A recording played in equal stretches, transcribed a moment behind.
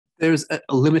There's a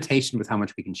limitation with how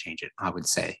much we can change it, I would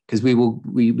say, because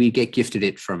we get gifted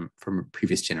it from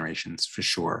previous generations for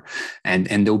sure, and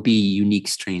there'll be unique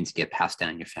strains that get passed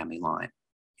down your family line,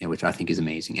 which I think is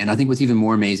amazing. And I think what's even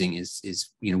more amazing is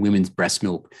women's breast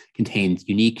milk contains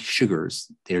unique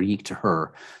sugars that are unique to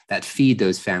her that feed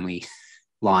those family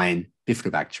line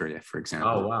bifidobacteria, for example.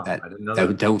 Oh wow! that, I didn't know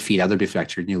that don't feed other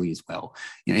bifidobacteria nearly as well.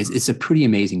 It's a pretty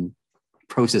amazing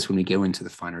process when we go into the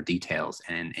finer details,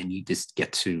 and you just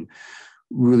get to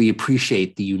really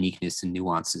appreciate the uniqueness and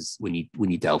nuances when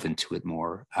you delve into it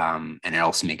more. And it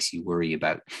also makes you worry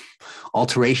about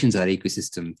alterations of that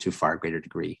ecosystem to a far greater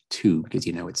degree too, because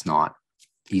it's not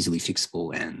easily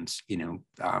fixable. And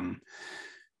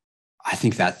I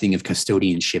think that thing of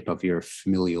custodianship of your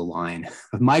familial line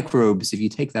of microbes, if you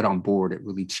take that on board, it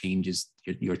really changes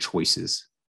your choices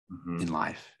in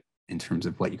life in terms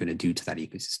of what you're going to do to that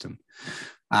ecosystem.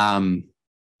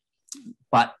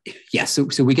 But yeah, so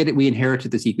we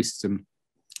inherited this ecosystem,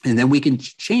 and then we can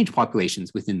change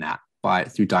populations within that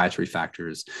through dietary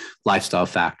factors, lifestyle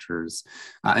factors,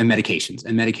 and medications.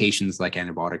 And medications like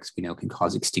antibiotics, we know, can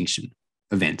cause extinction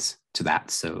events to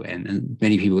that. So, and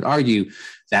many people would argue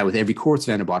that with every course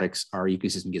of antibiotics, our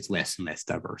ecosystem gets less and less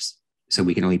diverse. So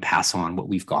we can only pass on what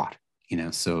we've got.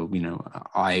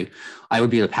 I would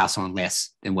be able to pass on less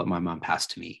than what my mom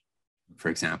passed to me, for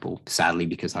example, sadly,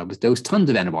 because I was dosed tons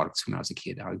of antibiotics when I was a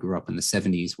kid. I grew up in the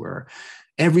 70s where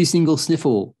every single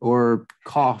sniffle or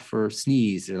cough or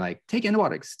sneeze, they're like, take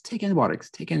antibiotics, take antibiotics,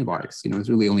 take antibiotics. It was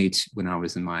really only when I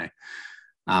was in my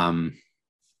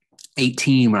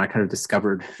 18 when I kind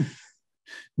of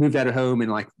moved out of home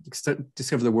and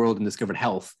discovered the world and discovered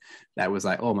health. That was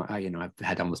like, oh my, I've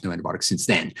had almost no antibiotics since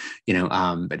then,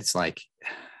 but it's like,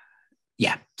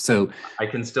 yeah. So I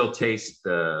can still taste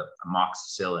the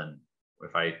amoxicillin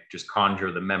if I just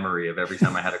conjure the memory of every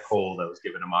time I had a cold, I was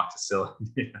given amoxicillin.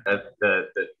 the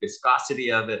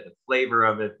viscosity of it, the flavor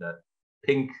of it, the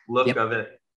pink look of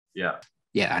it. Yeah.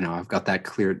 Yeah, I know. I've got that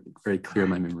very clear in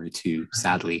my memory too,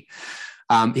 sadly.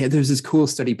 There's this cool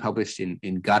study published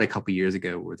in Gut a couple of years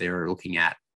ago where they were looking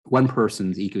at one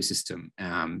person's ecosystem,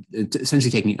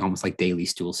 essentially taking almost like daily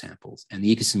stool samples. And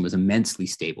the ecosystem was immensely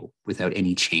stable without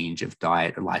any change of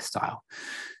diet or lifestyle.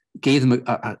 Gave them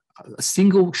a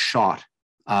single shot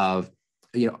of,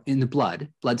 in the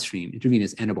bloodstream,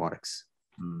 intravenous antibiotics.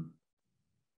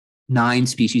 9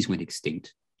 species went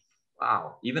extinct.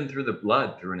 Wow. Even through the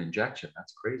blood, through an injection.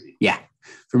 That's crazy. Yeah.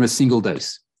 From a single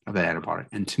dose of that antibiotic.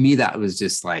 And to me, that was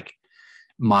just like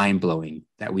mind blowing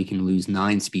that we can lose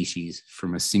 9 species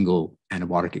from a single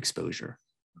antibiotic exposure.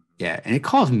 Yeah. And it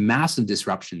caused massive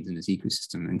disruptions in this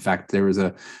ecosystem. In fact, there was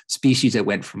a species that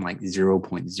went from like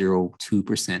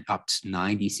 0.02% up to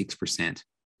 96%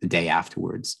 the day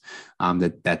afterwards,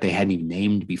 that they hadn't even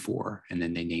named before. And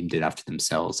then they named it after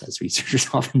themselves, as researchers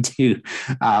often do.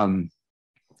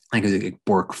 Like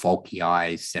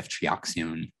Bork-Falkii,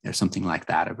 ceftriaxone, or something like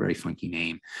that, a very funky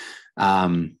name.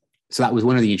 So that was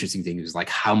one of the interesting things, was like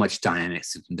how much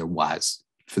dynamics there was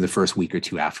for the first week or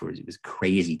two afterwards. It was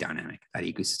crazy dynamic, that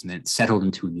ecosystem. Then it settled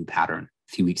into a new pattern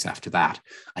a few weeks after that,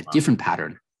 a different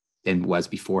pattern than was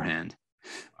beforehand.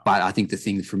 But I think the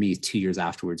thing for me is 2 years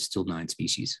afterwards, still 9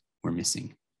 species were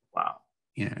missing. Wow.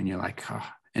 And you're like, oh.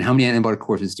 And how many antibiotic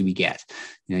courses do we get?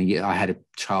 I had a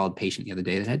child patient the other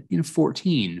day that had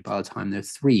 14 by the time they're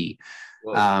 3.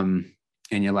 And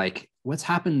you're like, what's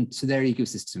happened to their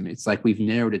ecosystem? It's like we've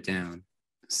narrowed it down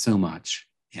so much.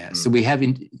 Yeah. So we have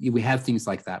things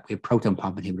like that. We have proton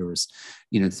pump inhibitors.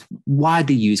 It's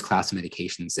widely used class of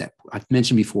medications that I've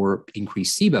mentioned before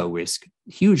increase SIBO risk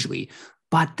hugely,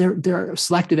 but they're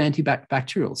selective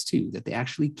antibacterials too, that they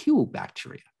actually kill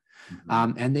bacteria.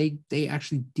 And they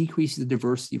actually decrease the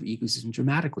diversity of ecosystem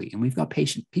dramatically. And we've got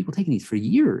people taking these for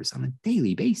years on a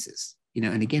daily basis,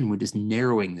 and again, we're just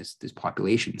narrowing this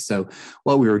population. So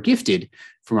what we were gifted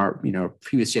from our,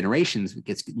 previous generations, it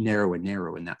gets narrow and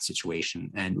narrow in that situation.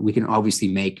 And we can obviously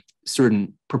make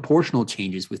certain proportional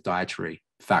changes with dietary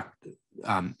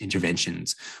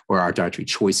interventions or our dietary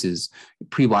choices.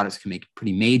 Prebiotics can make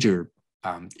pretty major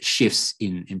shifts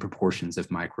in proportions of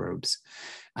microbes.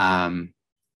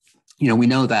 We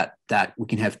know that we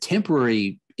can have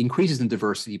temporary increases in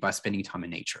diversity by spending time in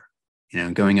nature,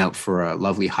 going out for a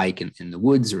lovely hike in the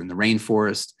woods or in the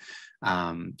rainforest,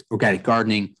 organic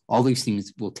gardening. All these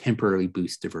things will temporarily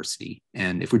boost diversity.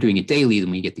 And if we're doing it daily,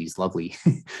 then we get these lovely,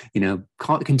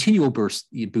 continual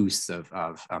boosts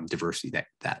of diversity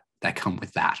that come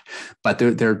with that. But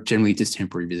they're generally just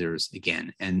temporary visitors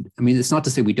again. And I mean, it's not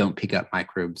to say we don't pick up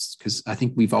microbes, because I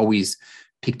think we've always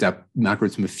picked up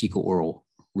microbes from a fecal oral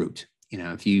route.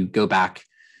 If you go back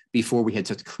before we had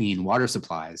such clean water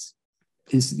supplies,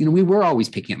 is, we were always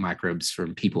picking up microbes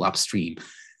from people upstream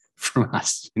from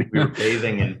us. We were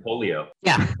bathing in polio.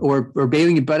 Yeah, or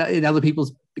bathing in other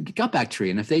people's gut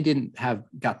bacteria. And if they didn't have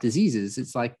gut diseases,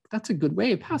 it's like, that's a good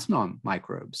way of passing on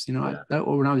microbes. When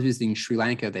I was visiting Sri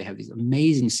Lanka, they have these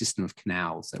amazing system of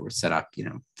canals that were set up,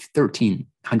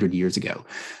 1,300 years ago,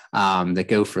 that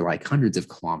go for like hundreds of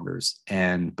kilometers.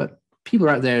 But people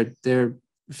are out there, their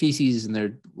feces and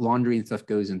their laundry and stuff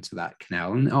goes into that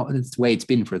canal. And it's the way it's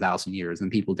been for 1,000 years. And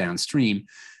people downstream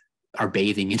are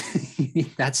bathing in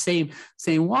that same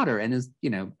water. And as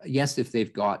yes, if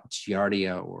they've got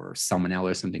Giardia or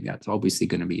Salmonella or something, that's obviously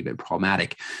going to be a bit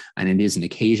problematic, and it is an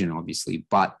occasion, obviously,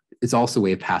 but it's also a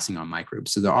way of passing on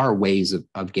microbes. So there are ways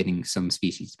of getting some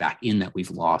species back in that we've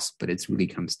lost, but it really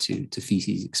comes to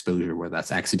feces exposure, whether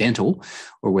that's accidental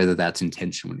or whether that's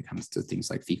intentional, when it comes to things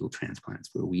like fecal transplants,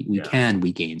 where we can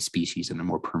regain species in a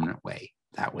more permanent way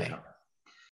that way. Yeah.